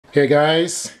Hey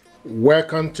guys,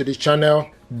 welcome to the channel.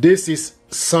 This is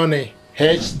SONY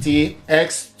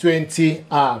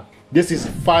S20R. This is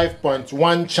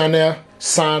 5.1 channel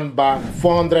soundbar,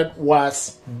 400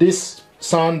 watts. This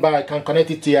soundbar can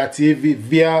connect it to your TV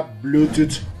via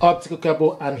Bluetooth, optical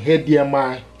cable and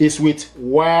HDMI. It's with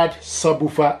wired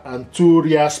subwoofer and 2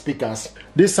 rear speakers.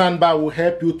 This soundbar will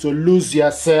help you to lose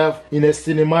yourself in a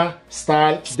cinema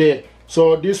style day.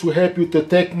 So this will help you to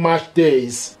take match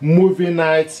days, movie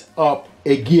nights up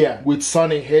a gear with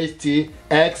SONY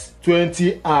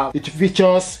S20R. It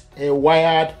features a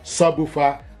wired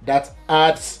subwoofer that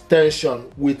adds tension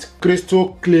with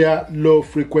crystal clear low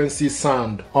frequency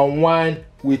sound. Unwind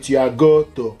with your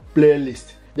go-to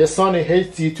playlist. The SONY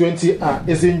S20R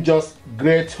isn't just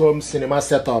great home cinema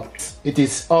setup. It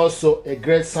is also a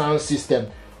great sound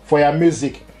system for your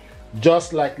music,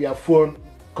 just like your phone.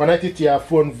 Connect it to your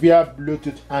phone via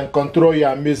Bluetooth and control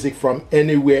your music from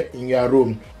anywhere in your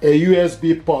room. A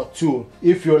USB port too,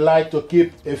 if you like to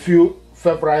keep a few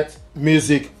favorite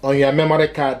music on your memory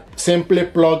card. Simply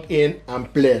plug in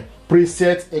and play.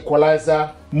 Preset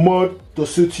equalizer mode to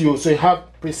suit you. So you have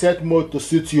preset mode to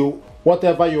suit you,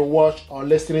 whatever you watch or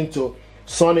listening to.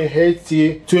 SONY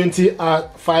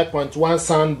S20R 5.1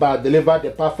 Soundbar deliver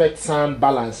the perfect sound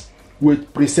balance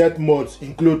with preset modes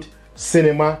include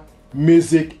cinema,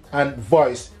 music and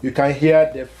voice. You can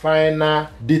hear the finer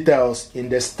details in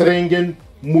the stringing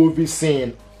movie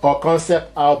scene or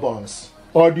concept albums.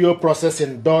 Audio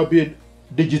processing Dolby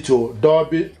Digital,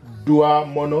 Dolby Dual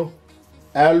Mono,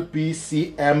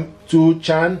 LPCM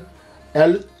 2-chan,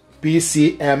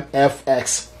 LPCM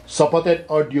FX. Supported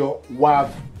audio WAV,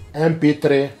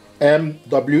 MP3,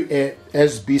 MWA,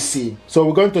 SBC. So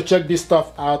we're going to check this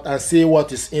stuff out and see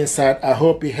what is inside. I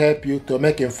hope it helps you to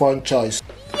make a fun choice.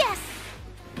 Yes!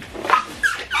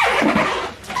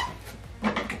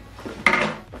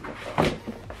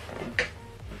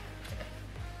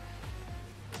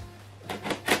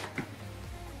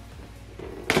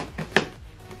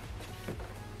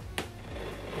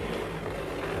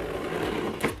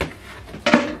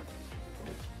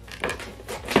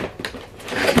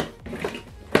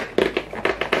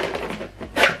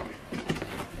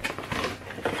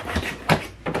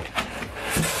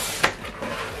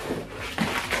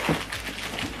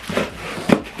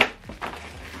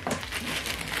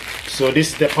 So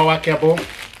this is the power cable,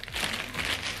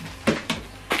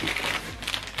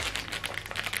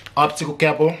 optical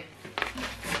cable,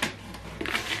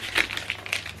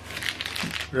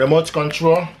 remote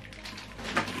control,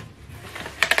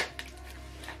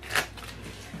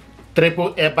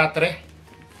 AAA battery,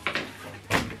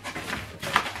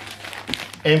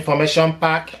 information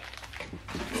pack,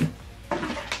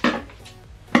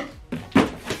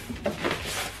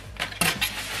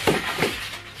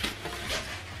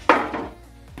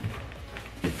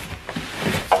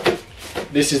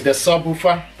 this is the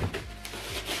subwoofer,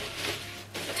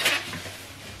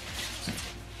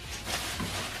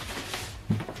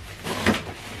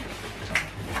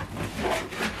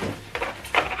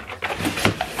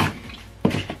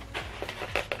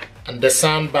 and the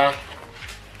soundbar.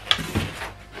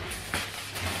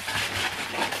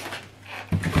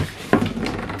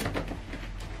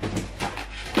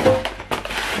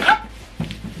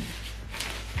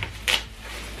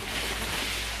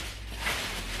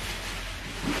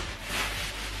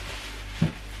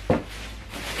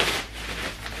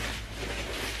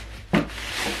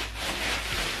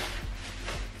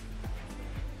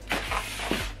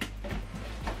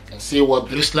 See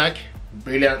what it looks like.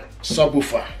 Brilliant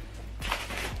subwoofer.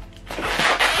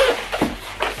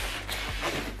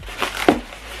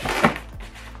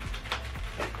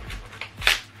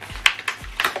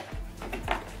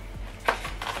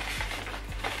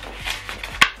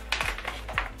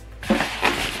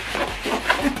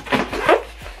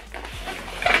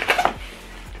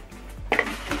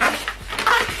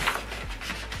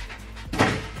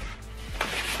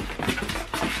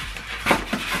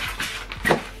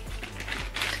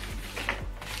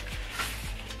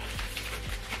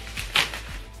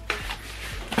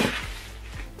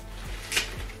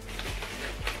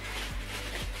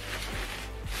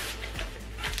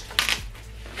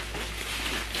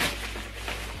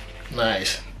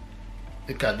 Nice.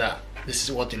 Look at that. This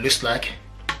is what it looks like.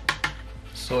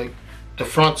 So the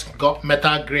front got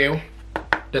metal grill,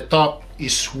 the top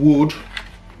is wood,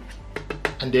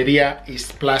 and the rear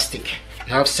is plastic.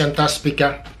 You have center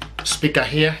speaker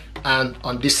here and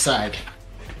on this side.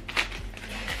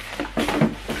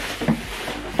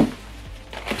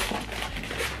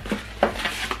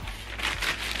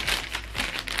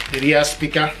 The rear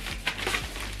speaker.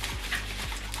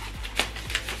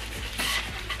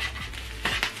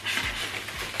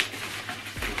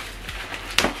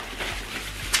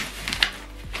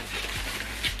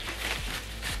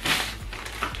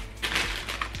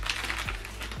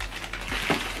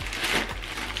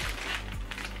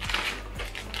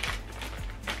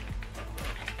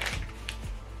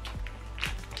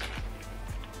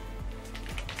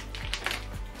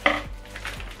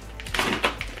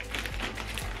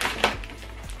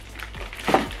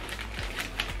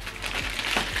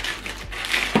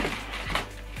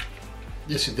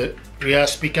 This is the rear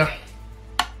speaker,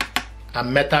 a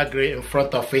metal grey in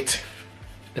front of it.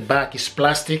 The back is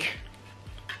plastic.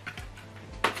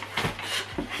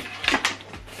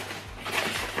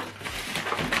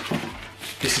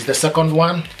 This is the second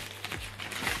one.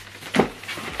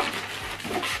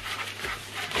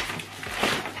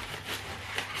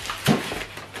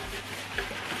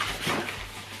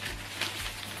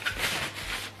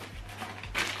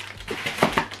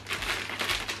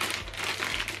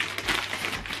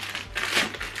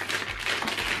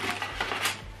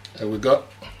 There we go.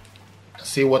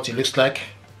 See what it looks like.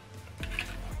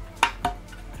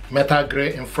 Metal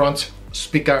grey in front.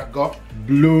 Speaker got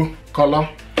blue color,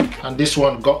 and this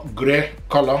one got grey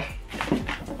color.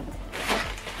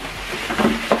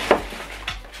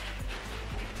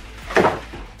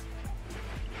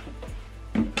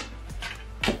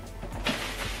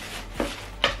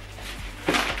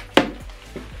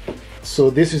 So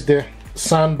this is the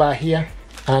soundbar here,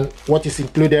 and what is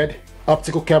included: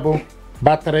 optical cable,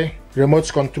 battery,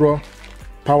 remote control,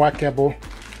 power cable,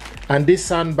 and this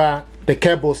soundbar, the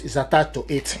cables is attached to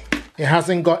it. It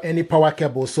hasn't got any power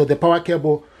cable, so the power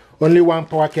cable, only one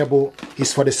power cable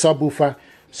is for the subwoofer.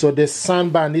 So the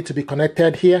soundbar needs to be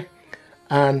connected here,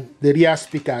 and the rear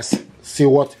speakers. See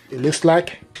what it looks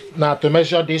like. Now to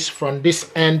measure this from this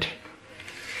end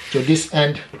to this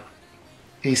end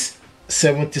is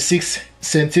 76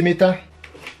 centimeters.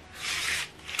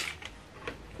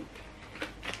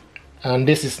 And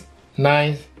this is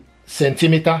 9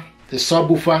 centimeters. The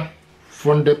subwoofer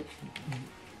from the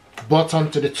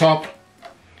bottom to the top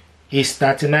is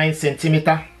 39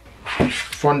 centimeters.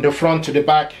 From the front to the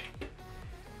back,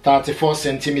 34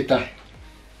 centimeters.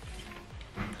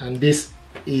 And this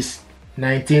is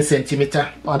 19 centimeters.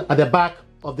 At the back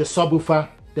of the subwoofer,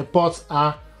 the ports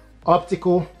are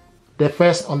optical. The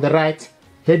first on the right,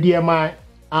 HDMI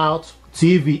out,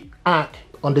 TV ARC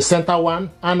on the center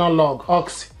one, analog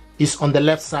aux is on the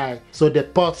left side, so the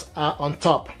ports are on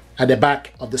top at the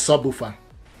back of the subwoofer.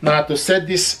 Now to set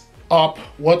this up,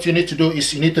 what you need to do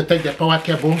is you need to take the power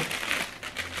cable,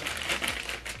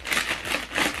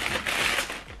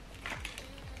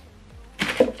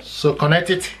 so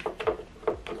connect it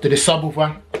to the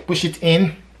subwoofer, push it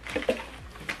in,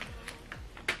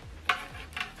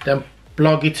 then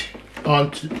plug it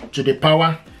on to the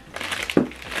power.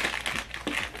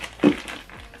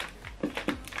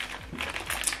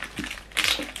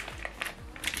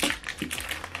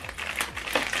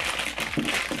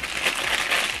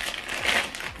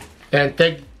 Then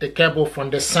take the cable from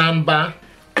the soundbar.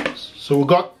 So we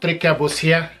got 3 cables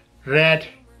here: red,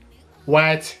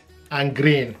 white, and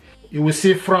green. You will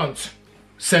see front,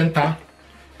 center.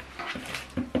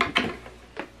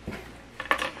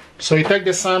 So you take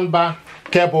the soundbar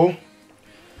cable,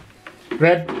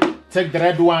 take the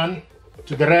red one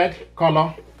to the red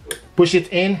color, push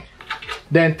it in,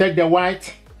 then take the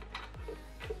white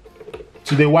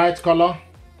to the white color,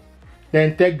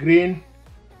 then take green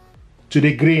to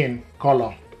the green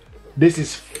color. This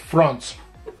is front.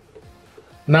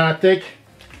 Now take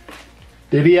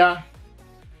the rear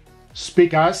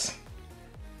speakers,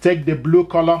 take the blue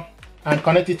color and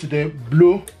connect it to the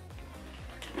blue.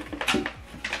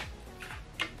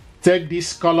 Take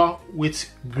this color with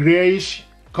grayish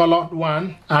colored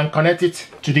one and connect it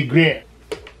to the gray,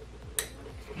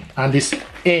 and this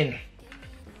in.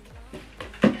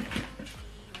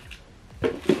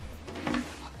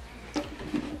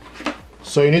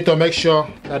 So you need to make sure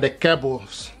that the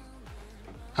cables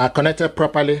are connected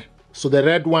properly. So the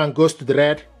red one goes to the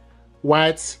red,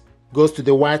 white goes to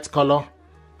the white color,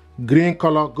 green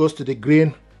color goes to the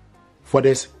green for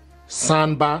this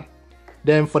soundbar.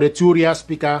 Then for the 2 rear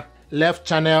speaker, left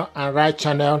channel and right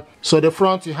channel. So the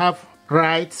front you have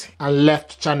right and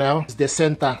left channel, is the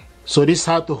center. So this is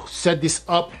how to set this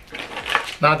up.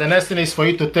 Now the next thing is for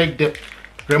you to take the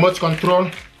remote control,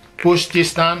 push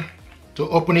this down to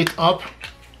open it up.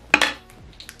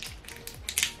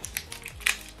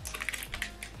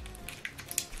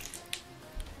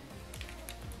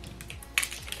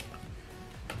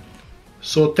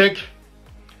 So take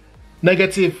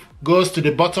negative goes to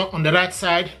the bottom on the right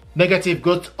side, negative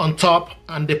goes on top,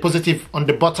 and the positive on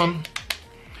the bottom.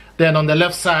 Then on the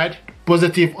left side,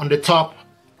 positive on the top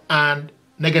and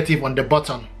negative on the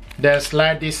bottom. Then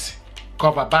slide this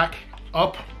cover back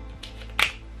up.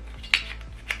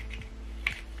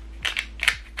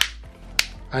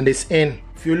 And it's in.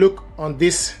 If you look on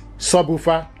this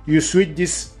subwoofer, you switch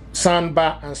this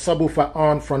soundbar and subwoofer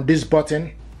on from this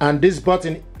button, and this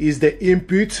button is the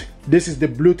input. This is the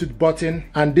Bluetooth button,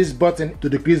 and this button to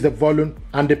decrease the volume,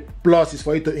 and the plus is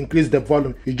for you to increase the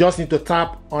volume. You just need to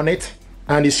tap on it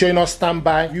and it's showing us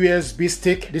standby USB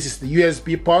stick. This is the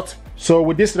USB port. So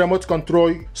with this remote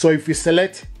control, so if you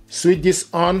select, switch this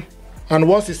on, and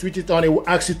once you switch it on, it will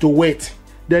ask you to wait.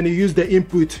 Then you use the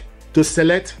input to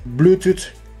select Bluetooth.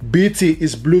 BT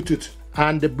is Bluetooth,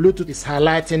 and the Bluetooth is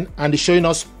highlighting and it's showing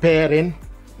us pairing.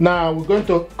 Now we're going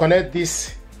to connect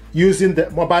this using the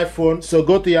mobile phone. So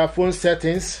go to your phone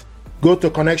settings, go to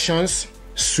connections,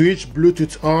 switch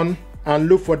Bluetooth on, and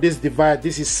look for this device.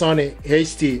 This is SONY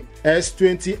HT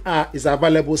S20R is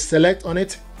available. Select on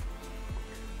it.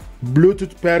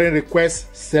 Bluetooth pairing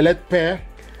request, select pair,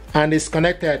 and it's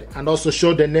connected, and also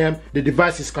show the name. The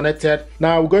device is connected.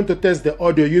 Now we're going to test the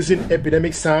audio using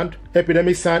Epidemic Sound.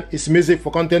 Epidemic Sound is music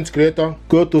for content creator.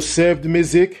 Go to saved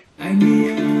music. Don't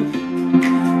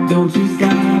you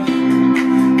stop,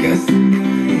 'cause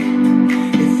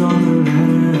tonight it's on the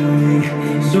line.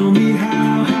 Show me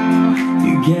how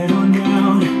you get on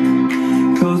down.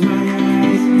 Close my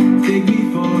eyes, take me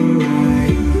for a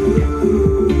ride.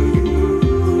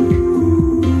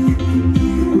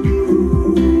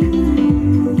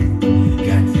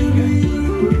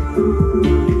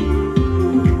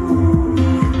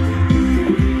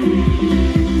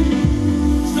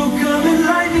 So come and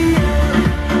light me up.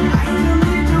 I still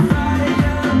need your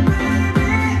fire,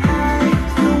 baby. I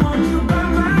still want you by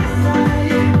my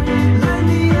side. Light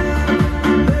me up,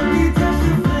 let me touch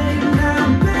the flame now,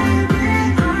 baby.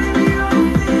 I'm your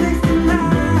Phoenix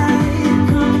tonight.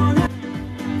 Come on and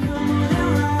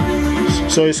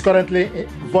ride. So it's currently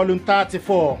volume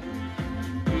 34.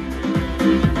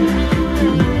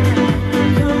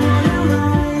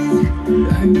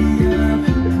 Light me up,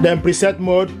 Then preset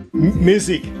mode,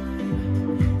 music.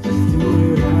 just do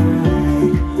it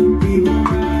right. We will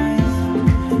rise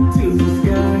to the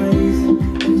skies.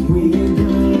 We ain't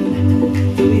done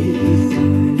till we hit the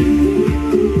sun.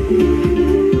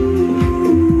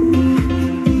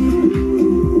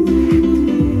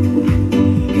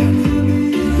 Got to be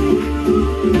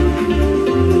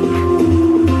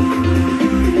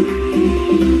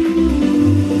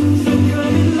so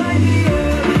come and light me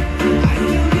up. I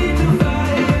still need your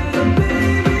fire,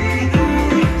 baby. I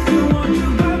still want you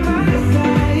by my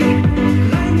side.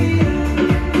 Light me up,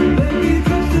 let me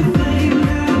touch the flame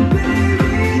now,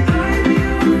 baby. I'm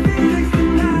your Phoenix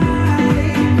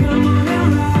tonight. Come on and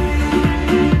ride.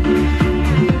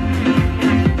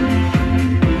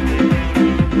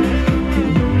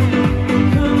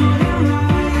 Come on and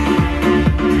ride.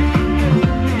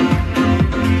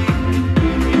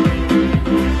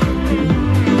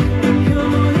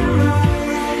 Come on and ride.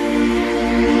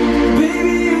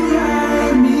 Baby, you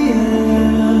light me up,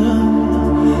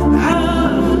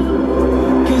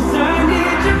 'cause I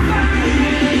need your fire.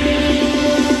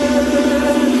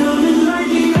 Come and light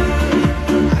me up.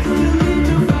 I still need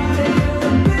your fire,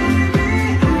 baby.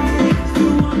 I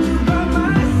still want you by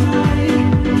my side.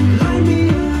 Light me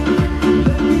up,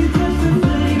 let me touch the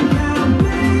flame now,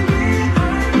 baby.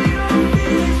 I'm your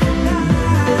Phoenix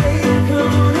tonight.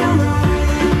 Come on and ride.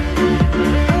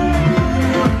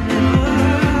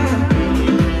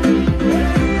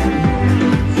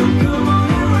 So come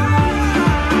on and ride.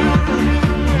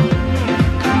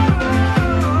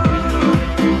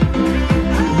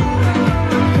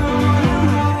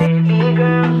 Baby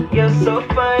girl, you're so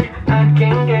fine. I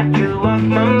can't get you off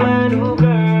my mind. Oh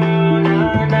girl,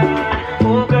 nah nah.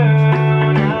 Oh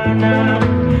girl, nah nah.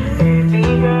 Baby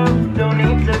girl, don't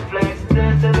need to flex.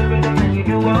 Dance to the rhythm and you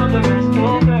do all the rest.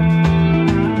 Oh girl,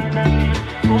 nah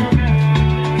nah. Oh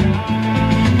girl.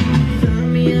 Fill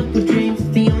me up with dreams,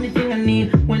 the only thing I need.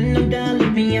 When I'm done,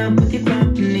 let me out with your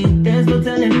company. There's no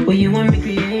telling what you want me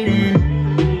creating.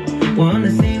 We're on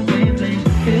the same wavelength.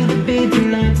 Feel the beat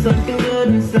tonight, something good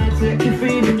inside. Set you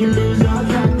free, make you lose all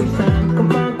track of time.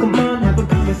 Come on, have a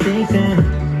conversation.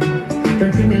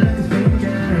 Don't treat me like a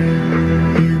stranger.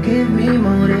 You give me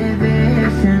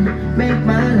motivation, make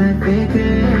my life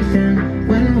vacation.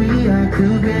 When we are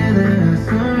together, I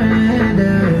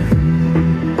surrender.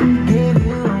 Give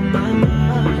you all my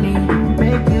money,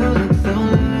 make you look so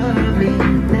lovely.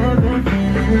 Never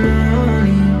feeling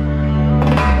lonely.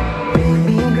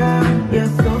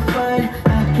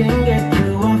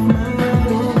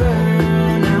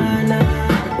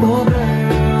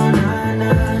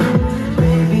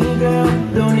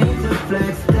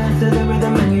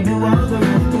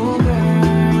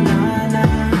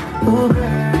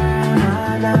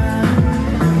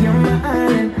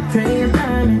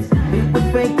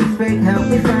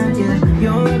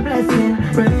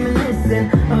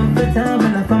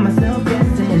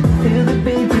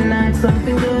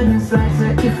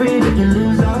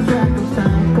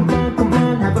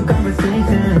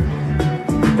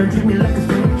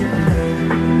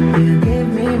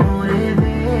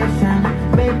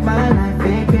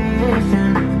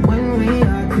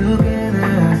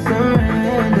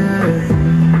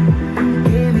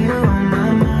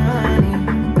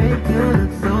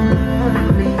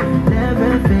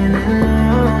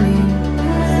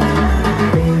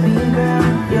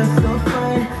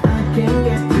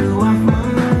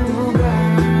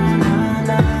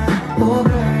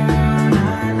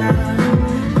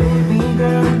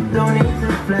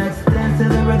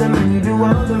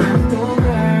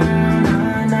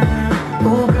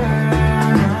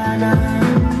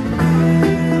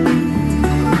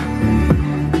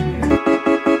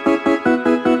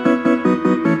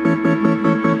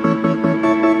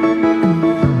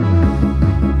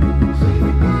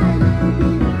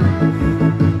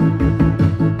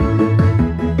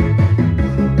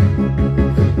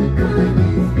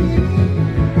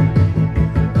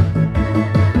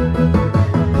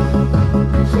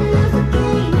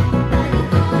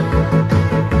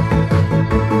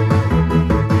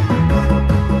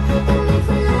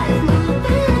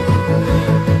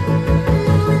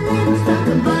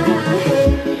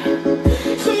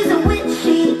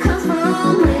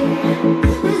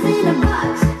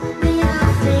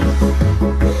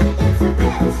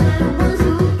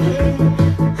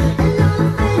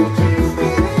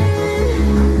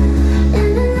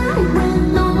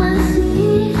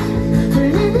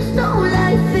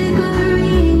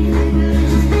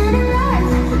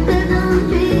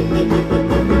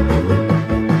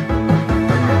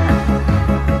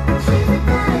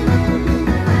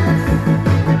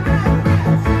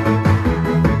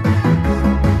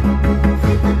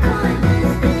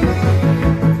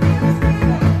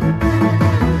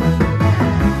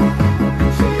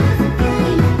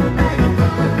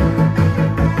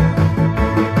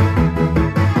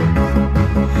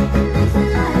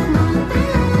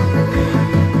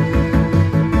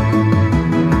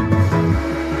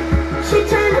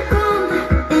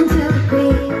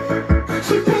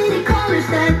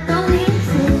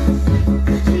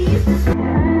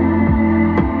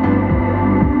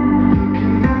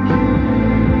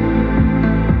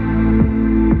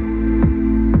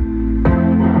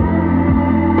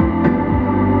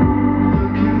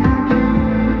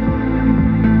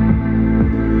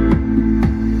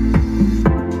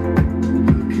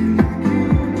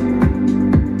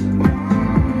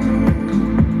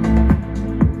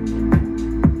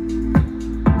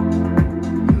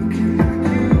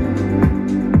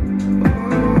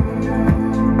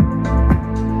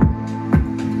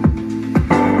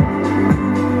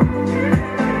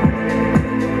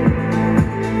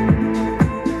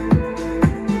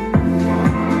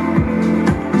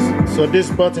 So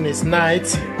this button is night,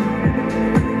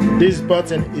 this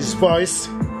button is voice,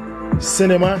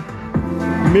 cinema,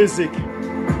 music,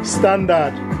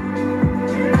 standard,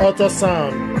 auto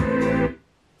sound,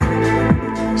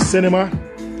 cinema,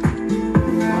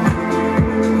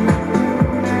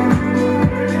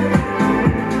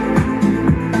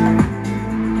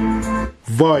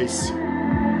 voice.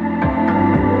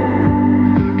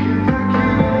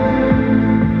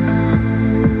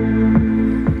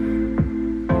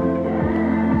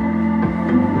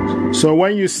 So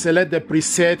when you select the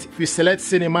preset, if you select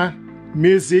cinema,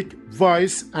 music,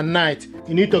 voice, and night,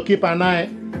 you need to keep an eye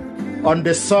on the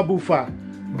subwoofer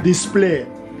display.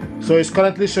 So it's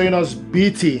currently showing us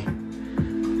BT.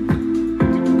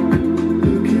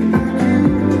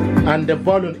 And the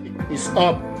volume is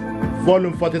up,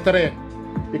 volume 43.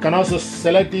 You can also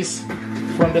select this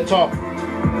from the top.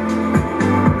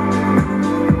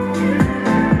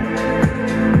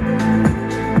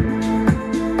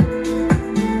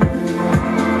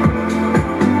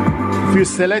 If you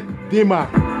select dimmer,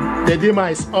 the dimmer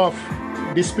is off,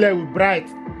 display will be bright.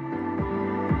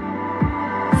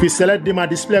 If you select dimmer,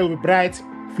 display will be bright.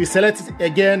 If you select it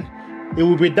again, it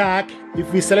will be dark.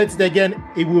 If we select it again,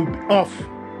 it will be off.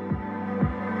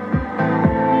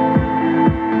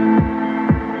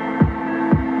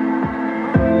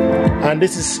 And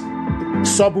this is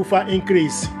subwoofer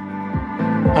increase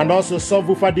and also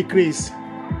subwoofer decrease.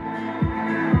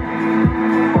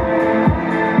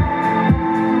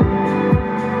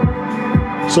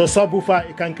 So subwoofer,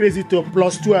 you can increase it to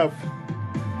 +12.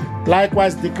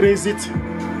 Likewise, decrease it.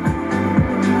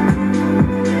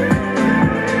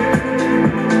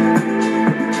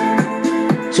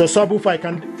 So subwoofer,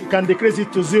 you can decrease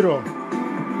it to 0.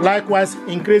 Likewise,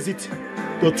 increase it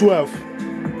to 12.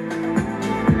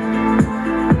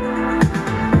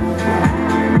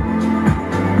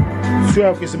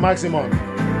 $12 is the maximum.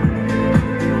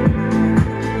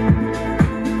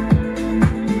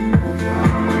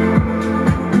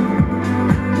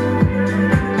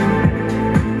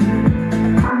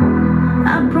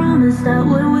 I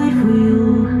would wait for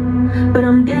you, but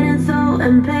I'm getting so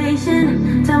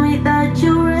impatient. Tell me that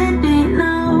you're ready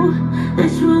now.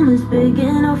 This room is big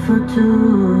enough for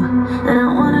two, and I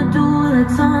wanna do like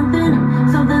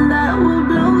something that will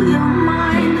blow your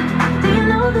mind. Do you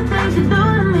know the things you do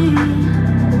to me?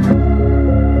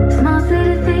 Small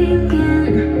state of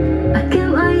thinking, I get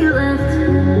why you left.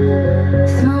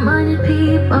 Small-minded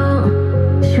people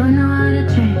sure know how to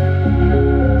drink.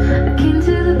 I came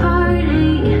to the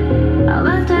party, I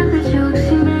laughed at the jokes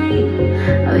you made.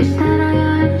 I wish that I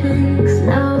had things,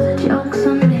 now the joke's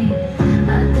on me.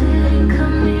 I didn't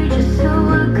come here just so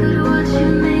I could watch you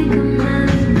make a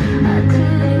mess. I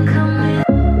didn't come here.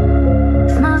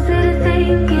 Small state of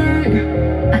thinking,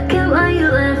 I get why you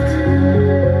left.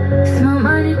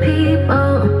 Small-minded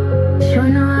people sure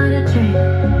know how to drink.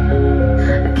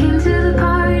 I came to the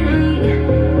party,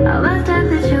 I laughed at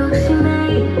the jokes you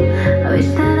made. I wish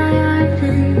that I had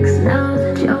things, now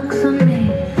the joke's on me.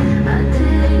 I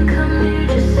didn't come here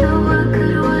just so I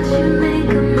could watch you make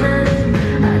a mess.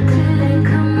 I didn't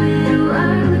come here to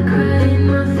regret in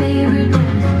my favorite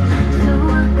dress. So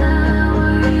what the hell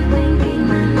were you thinking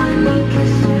when we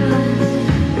kissed your lips?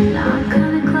 Now I'm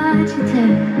kinda glad you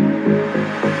did,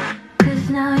 'cause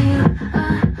now you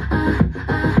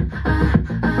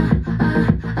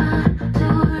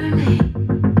adore me,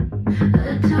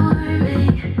 adore me.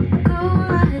 Go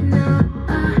ahead now,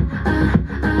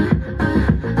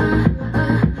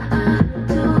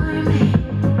 adore me,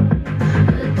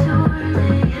 adore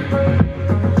me.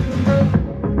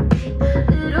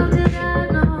 Little did I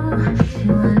know she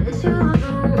wanted you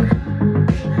alone.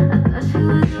 I thought she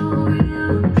was over you,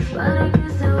 but I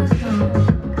guess I was wrong.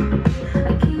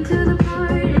 I came to the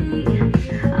party,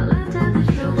 I laughed at the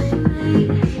jokes you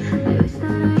made. I wish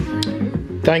that I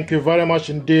had. Thank you very much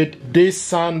indeed. This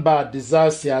soundbar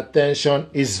deserves your attention.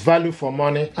 It's value for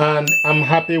money, and I'm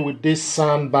happy with this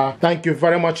soundbar. Thank you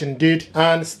very much indeed,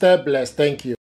 and stay blessed. Thank you.